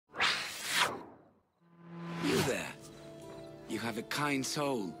have a kind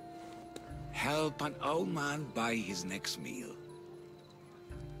soul. Help an old man buy his next meal.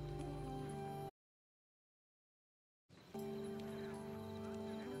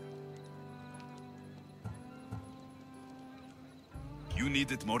 You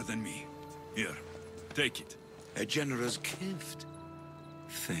need it more than me. Here, take it. A generous gift.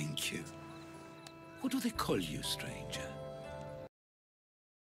 Thank you. What do they call you, stranger?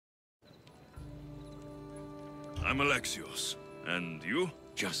 I'm Alexios. And you?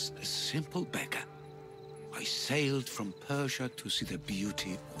 Just a simple beggar. I sailed from Persia to see the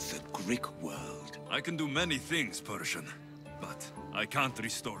beauty of the Greek world. I can do many things, Persian, but I can't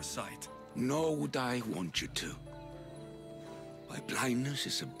restore sight. Nor would I want you to. My blindness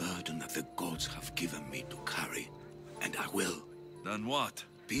is a burden that the gods have given me to carry, and I will. Then what?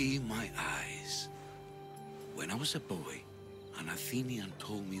 Be my eyes. When I was a boy, an Athenian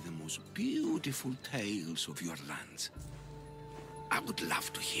told me the most beautiful tales of your lands. I would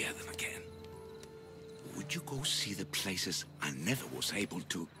love to hear them again. Would you go see the places I never was able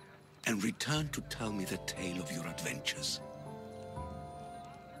to, and return to tell me the tale of your adventures?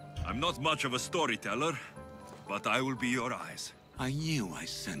 I'm not much of a storyteller, but I will be your eyes. I knew I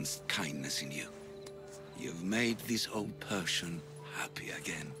sensed kindness in you. You've made this old Persian happy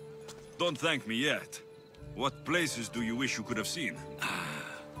again. Don't thank me yet. What places do you wish you could have seen?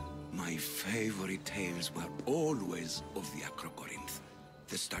 My favorite tales were always of the Acrocorinth.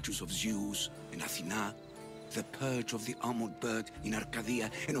 The statues of Zeus in Athena, the perch of the armored bird in Arcadia,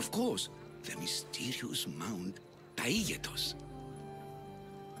 and of course, the mysterious Mount Taigetos.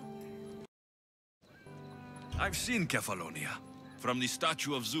 I've seen Kefalonia, from the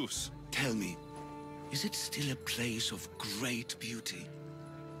statue of Zeus. Tell me, is it still a place of great beauty?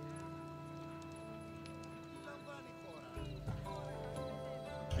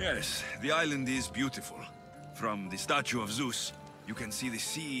 Yes, the island is beautiful. From the statue of Zeus, you can see the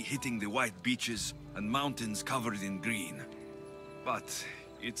sea hitting the white beaches and mountains covered in green. But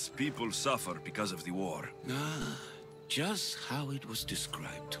its people suffer because of the war. Just how it was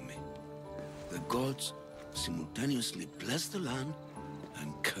described to me. The gods simultaneously bless the land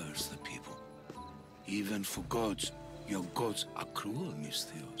and curse the people. Even for gods, your gods are cruel,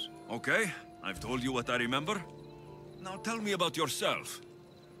 Misthios. Okay, I've told you what I remember. Now tell me about yourself.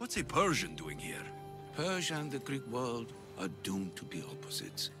 What's a Persian doing here? Persia and the Greek world are doomed to be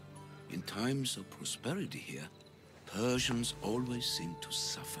opposites. In times of prosperity here, Persians always seem to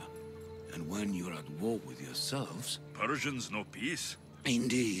suffer. And when you're at war with yourselves... Persians know peace?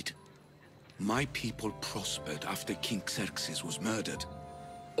 Indeed. My people prospered after King Xerxes was murdered.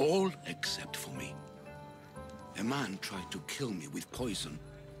 All except for me. A man tried to kill me with poison,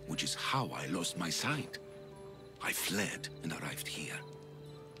 which is how I lost my sight. I fled and arrived here.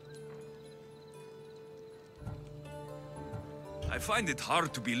 I find it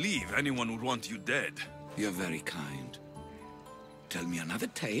hard to believe anyone would want you dead. You're very kind. Tell me another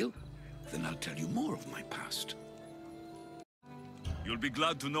tale, then I'll tell you more of my past. You'll be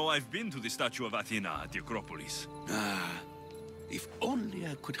glad to know I've been to the statue of Athena at the Acropolis. If only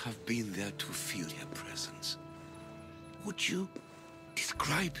I could have been there to feel her presence. Would you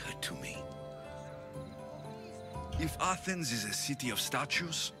describe her to me? If Athens is a city of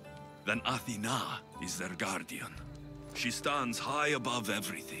statues, then Athena is their guardian. She stands high above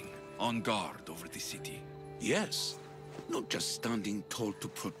everything, on guard over the city. Yes, not just standing tall to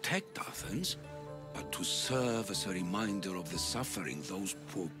protect Athens, but to serve as a reminder of the suffering those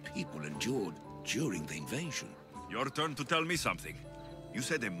poor people endured during the invasion. Your turn to tell me something. You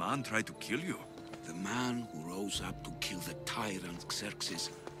said a man tried to kill you. The man who rose up to kill the tyrant Xerxes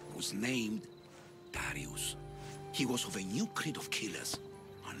was named Darius. He was of a new creed of killers,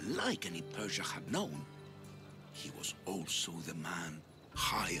 unlike any Persia had known. He was also the man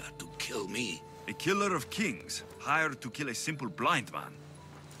hired to kill me. A killer of kings, hired to kill a simple blind man.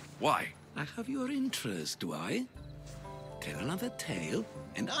 Why? I have your interest, do I? Tell another tale,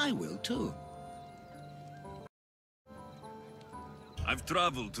 and I will too. I've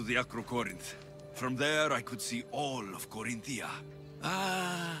traveled to the Acrocorinth. From there, I could see all of Corinthia.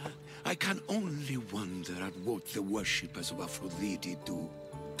 I can only wonder at what the worshippers of Aphrodite do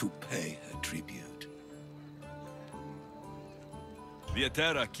to pay her tribute. The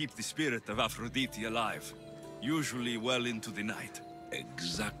Etera keep the spirit of Aphrodite alive, usually well into the night.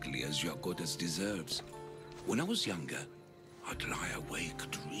 Exactly as your goddess deserves. When I was younger, I'd lie awake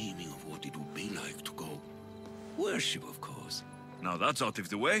dreaming of what it would be like to go. Worship, of course. Now that's out of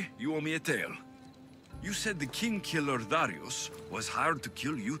the way, you owe me a tale. You said the king-killer Darius was hired to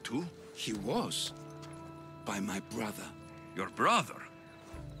kill you too? He was. By my brother. Your brother?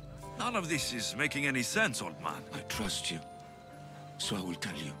 None of this is making any sense, old man. I trust you. So I will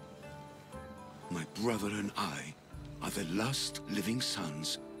tell you. My brother and I are the last living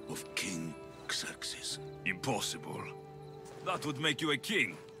sons of King Xerxes. Impossible. That would make you a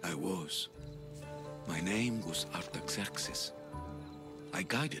king. I was. My name was Artaxerxes. I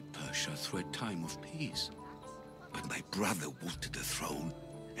guided Persia through a time of peace. But my brother wanted the throne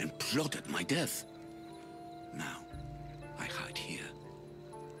and plotted my death. Now, I hide here,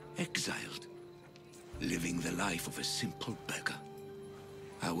 exiled, living the life of a simple beggar.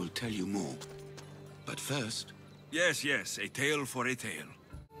 I will tell you more, but first... Yes, yes, a tale for a tale.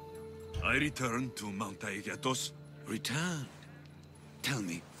 I returned to Mount Taygetos. Returned? Tell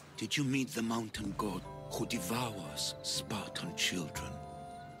me, did you meet the mountain god who devours Spartan children?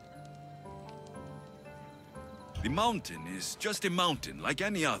 The mountain is just a mountain, like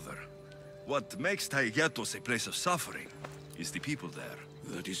any other. What makes Taygetos a place of suffering is the people there.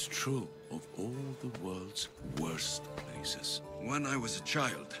 That is true of all the world's worst places. When I was a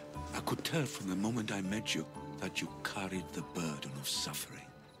child... I could tell from the moment I met you that you carried the burden of suffering.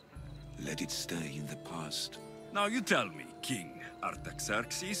 Let it stay in the past. Now you tell me, King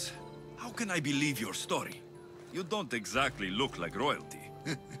Artaxerxes, how can I believe your story? You don't exactly look like royalty.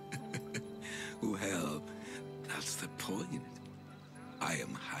 Well, that's the point. I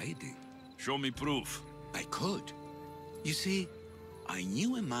am hiding. Show me proof. I could. You see, I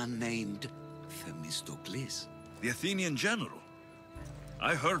knew a man named Themistocles. The Athenian general.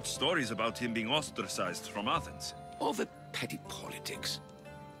 I heard stories about him being ostracized from Athens. Over petty politics.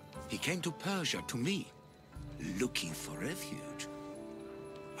 He came to Persia to me, looking for refuge.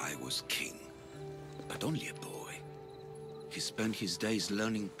 I was king, but only a boy. He spent his days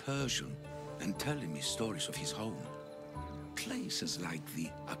learning Persian and telling me stories of his home. Places like the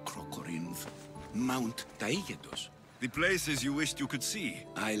Acrocorinth, Mount Taygetos. The places you wished you could see.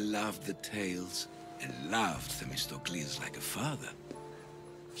 I loved the tales and loved Themistocles like a father.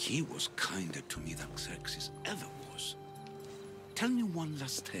 He was kinder to me than Xerxes ever was. Tell me one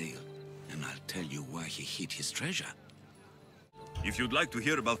last tale, and I'll tell you why he hid his treasure. If you'd like to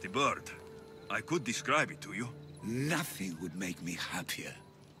hear about the bird, I could describe it to you. Nothing would make me happier.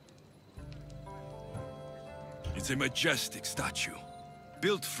 It's a majestic statue,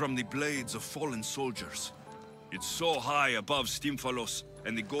 built from the blades of fallen soldiers. It's so high above Stymphalos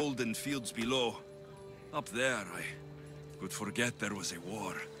and the golden fields below. Up there, I could forget there was a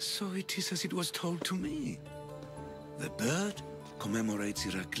war. So it is as it was told to me. The bird commemorates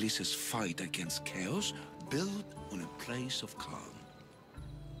Heracles' fight against chaos, built on a place of calm.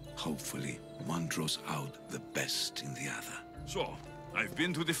 Hopefully, one draws out the best in the other. So, I've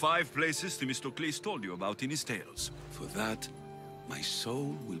been to the 5 places Themistocles told you about in his tales. For that, my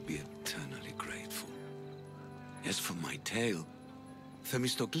soul will be eternally grateful. As for my tale,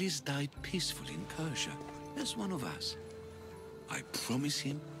 Themistocles died peacefully in Persia, as one of us. I promise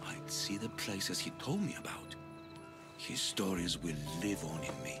him I'd see the places he told me about. His stories will live on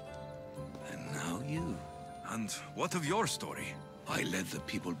in me. And now you. And what of your story? I let the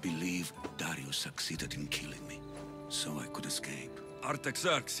people believe Darius succeeded in killing me, so I could escape.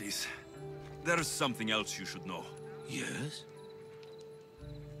 Artaxerxes, there's something else you should know. Yes?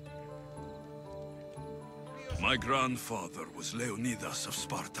 My grandfather was Leonidas of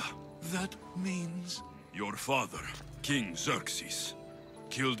Sparta. That means... Your father, King Xerxes,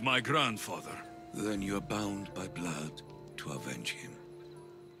 killed my grandfather. Then you're bound by blood to avenge him.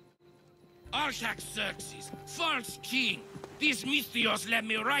 Artaxerxes, false king! These Mythios led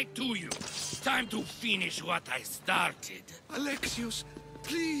me right to you. Time to finish what I started. Alexios,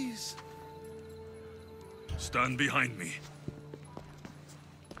 please! Stand behind me.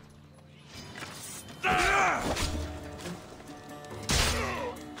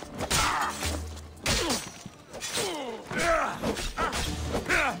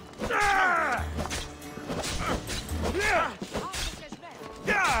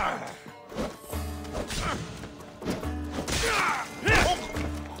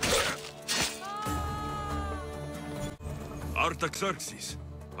 Artaxerxes,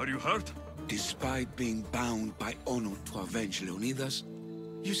 are you hurt? Despite being bound by honor to avenge Leonidas,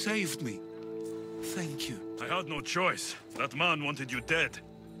 you saved me. Thank you. I had no choice. That man wanted you dead.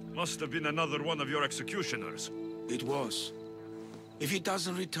 Must have been another one of your executioners. It was. If he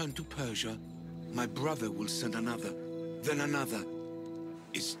doesn't return to Persia, my brother will send another, then another.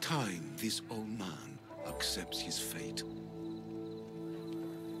 It's time this old man accepts his fate.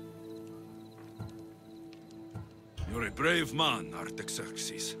 You're a brave man,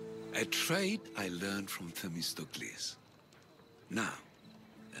 Artaxerxes. A trait I learned from Themistocles. Now,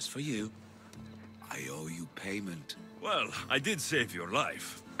 as for you, I owe you payment. Well, I did save your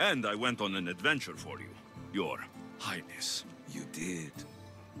life, and I went on an adventure for you, Your Highness. You did.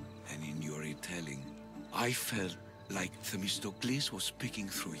 And in your retelling, I felt like Themistocles was speaking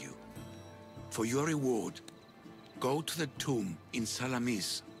through you. For your reward, go to the tomb in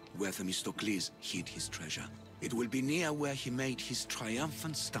Salamis, where Themistocles hid his treasure. It will be near where he made his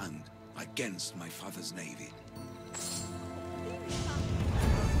triumphant stand against my father's navy.